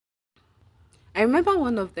I remember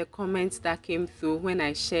one of the comments that came through when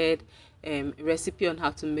I shared a recipe on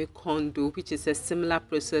how to make corn dough, which is a similar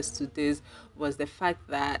process to this, was the fact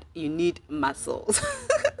that you need muscles.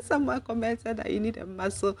 Someone commented that you need a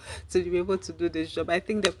muscle to be able to do this job. I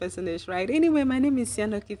think the person is right. Anyway, my name is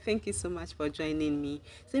Sianoki. Thank you so much for joining me.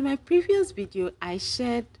 So in my previous video, I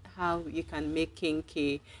shared how you can make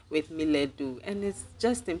kenkey with millet dough, and it's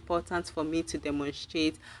just important for me to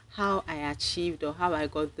demonstrate how I achieved or how I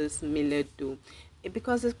got this millet dough.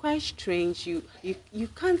 Because it's quite strange, you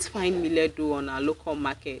can't find millet dough on our local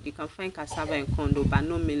market. You can find cassava and corn dough, but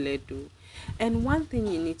no millet dough. And one thing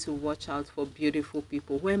you need to watch out for, beautiful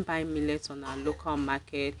people, when buying millet on our local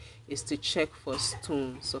market, is to check for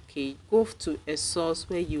stones. Okay, go to a source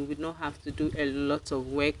where you would not have to do a lot of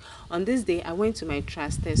work. On this day, I went to my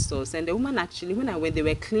trusted source, and the woman actually, when I went, they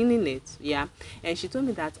were cleaning it. Yeah, and she told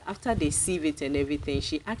me that after they sieve it and everything,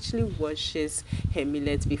 she actually washes her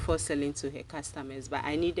millet before selling to her customers. But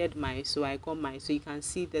I needed mine, so I got mine. So you can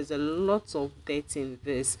see there's a lot of dirt in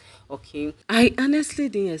this. Okay, I honestly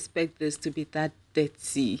didn't expect this to be that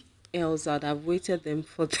dirty, else I'd have waited them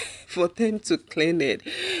for for them to clean it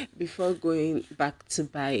before going back to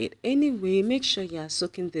buy it. Anyway, make sure you are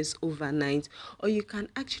soaking this overnight, or you can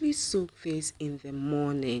actually soak this in the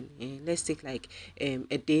morning. Let's take like a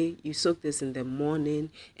day. You soak this in the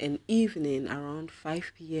morning, and evening around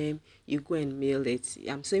 5 p.m. you go and meal it.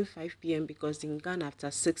 I'm saying 5 p.m. because in Ghana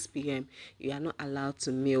after 6 p.m. you are not allowed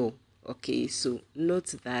to meal. Okay, so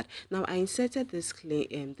note that. Now I inserted this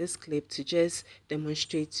clip to just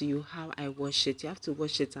demonstrate to you how I wash it. You have to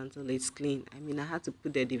wash it until it's clean. I mean, I had to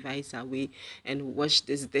put the device away and wash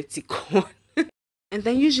this dirty corn. And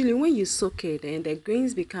then usually when you soak it, then the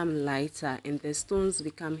grains become lighter and the stones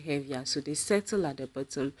become heavier, so they settle at the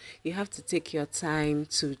bottom. You have to take your time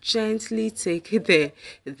to gently take the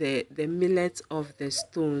millet off the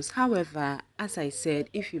stones. However, as I said,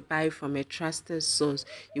 if you buy from a trusted source,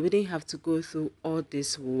 you wouldn't have to go through all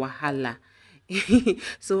this wahala.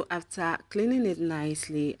 So after cleaning it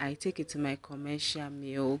nicely, I take it to my commercial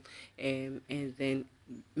mill, and then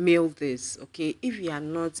mill this. Okay, if you are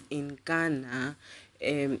not in Ghana,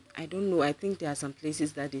 I don't know, I think there are some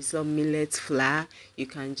places that they sell millet flour. You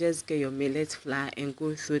can just get your millet flour and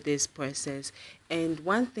go through this process. And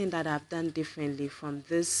one thing that I've done differently from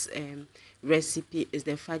this recipe is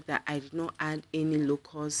the fact that I did not add any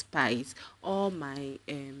local spice. All my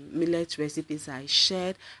millet recipes I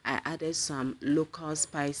shared, I added some local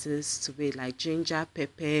spices to it, like ginger,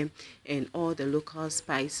 pepper, and all the local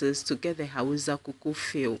spices to get the hausa koko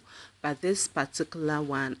feel. But this particular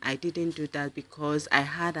one, I didn't do that because I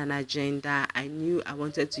had an agenda. I knew I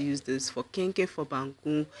wanted to use this for kenkey, for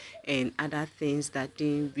banku, and other things that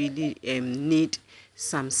didn't really need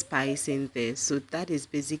some spice in there. So that is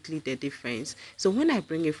basically the difference. So when I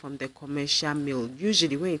bring it from the commercial mill,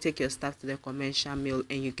 usually when you take your stuff to the commercial mill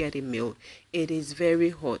and you get it milled, it is very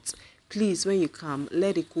hot. Please, when you come,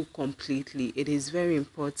 let it cool completely. It is very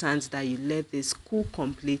important that you let this cool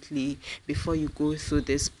completely before you go through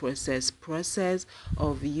this process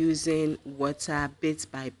of using water bit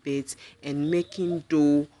by bit and making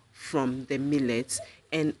dough from the millets.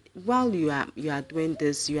 And while you are doing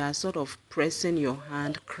this, you are sort of pressing your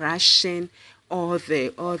hand, crushing all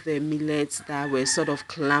the millets that were sort of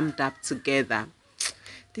clamped up together.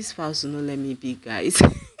 This files will not let me be, guys.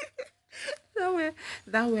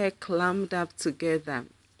 that were clamped up together.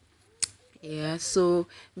 Yeah, so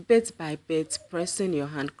bit by bit, pressing your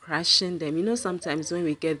hand, crushing them. You know, sometimes when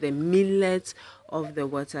we get the millet of the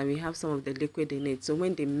water, we have some of the liquid in it. So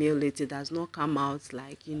when they mill it, it does not come out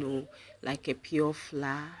like, like a pure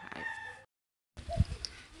flour.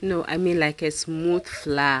 No, I mean like a smooth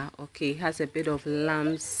flour. Okay, it has a bit of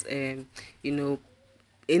lumps, you know,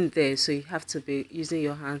 in there, so you have to be using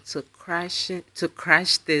your hand to crush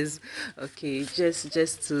this. Okay,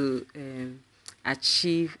 just to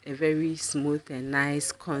achieve a very smooth and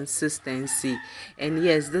nice consistency. And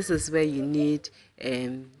yes, this is where you need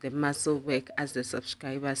the muscle work. As the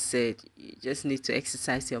subscriber said, you just need to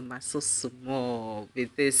exercise your muscles some more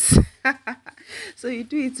with this. So you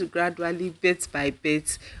do it gradually, bit by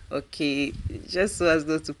bit. Okay, just so as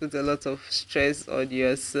not to put a lot of stress on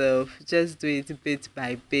yourself, just do it bit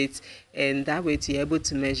by bit, and that way you're able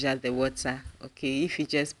to measure the water. Okay, if you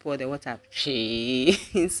just pour the water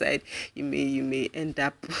inside, you may end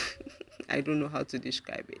up I don't know how to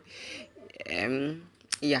describe it.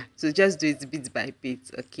 Yeah, so just do it bit by bit.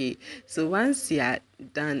 Okay, so once you are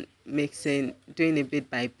done mixing, doing it bit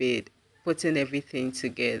by bit, putting everything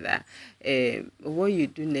together, what you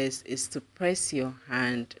do next is to press your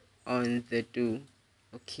hand on the dough.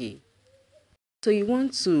 Okay, So you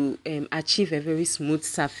want to achieve a very smooth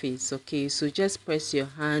surface, okay? So just press your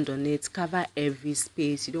hand on it, cover every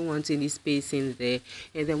space. You don't want any space in there.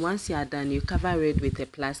 And then once you are done, you cover it with a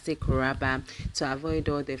plastic rubber to avoid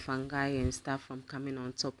all the fungi and stuff from coming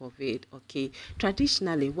on top of it, okay?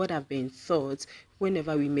 Traditionally, what have been thought,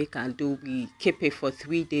 whenever we make our dough, we keep it for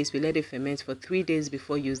 3 days. We let it ferment for 3 days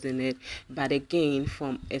before using it. But again,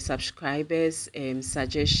 from a subscriber's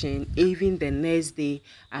suggestion, even the next day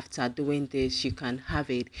after doing this, you can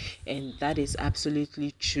have it. And that is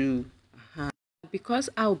absolutely true. Because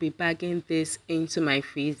I'll be bagging this into my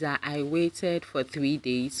freezer, I waited for 3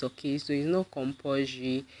 days, okay? So it's not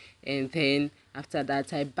compulsory. And then after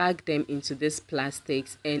that, I bag them into this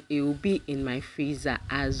plastics and it will be in my freezer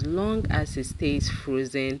as long as it stays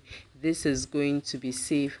frozen. This is going to be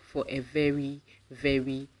safe for a very,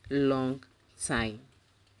 very long time.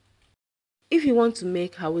 If you want to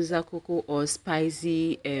make hausa koko or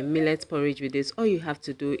spicy millet porridge with this, all you have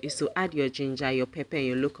to do is to add your ginger, your pepper, and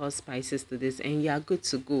your local spices to this, and you are good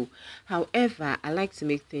to go. However, I like to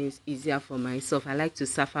make things easier for myself. I like to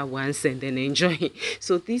suffer once and then enjoy.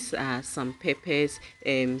 So these are some peppers,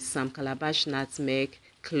 some calabash, nutmeg,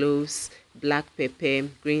 cloves, black pepper,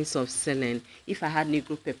 grains of seline. If I had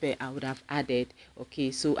negro pepper, I would have added.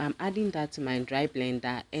 Okay, so I'm adding that to my dry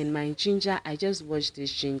blender. And my ginger, I just washed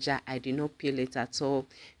this ginger. I did not peel it at all.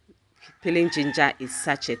 Peeling ginger is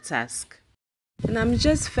such a task. And I'm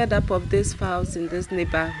just fed up of these fowls in this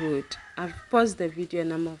neighborhood. I've paused the video a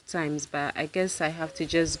number of times, but I guess I have to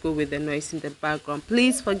just go with the noise in the background.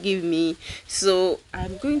 Please forgive me. So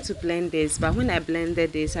I'm going to blend this, but when I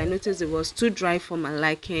blended this, I noticed it was too dry for my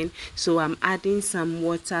liking. So I'm adding some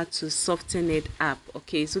water to soften it up.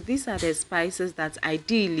 Okay, so these are the spices that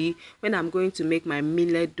ideally, when I'm going to make my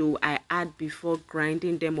millet dough, I add before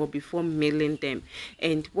grinding them or before milling them.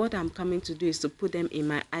 And what I'm coming to do is to put them in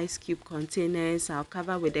my ice cube containers. I'll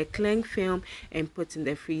cover with a cling film and put in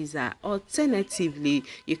the freezer. Alternatively,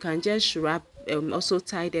 you can just wrap, also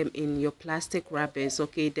tie them in your plastic wrappers,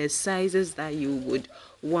 okay, the sizes that you would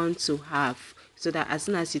want to have, so that as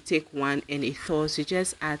soon as you take one and it thaws, you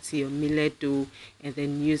just add to your millet dough and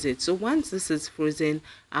then use it. So once this is frozen,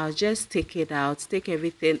 I'll just take it out, take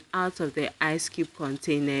everything out of the ice cube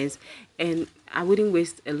containers, and I wouldn't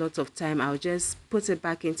waste a lot of time. I'll just put it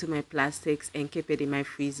back into my plastics and keep it in my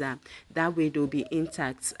freezer. That way they'll be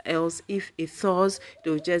intact. Else, if it thaws,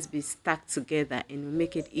 they'll just be stuck together and will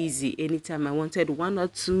make it easy anytime I wanted one or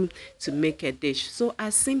two to make a dish. So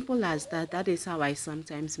as simple as that, that is how I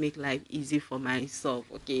sometimes make life easy for myself,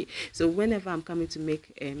 okay? So whenever I'm coming to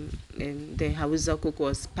make the hausa koko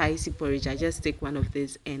or spicy porridge, I just take one of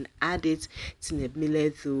these and add it to the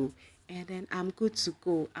millet dough, and then I'm good to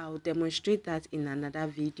go. I'll demonstrate that in another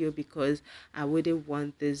video because I wouldn't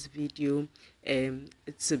want this video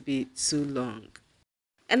to be too long.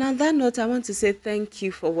 And on that note, I want to say thank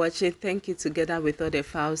you for watching. Thank you, together with all the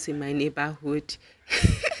fowls in my neighborhood,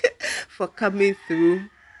 for coming through.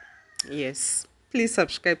 Yes, please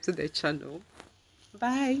subscribe to the channel.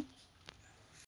 Bye.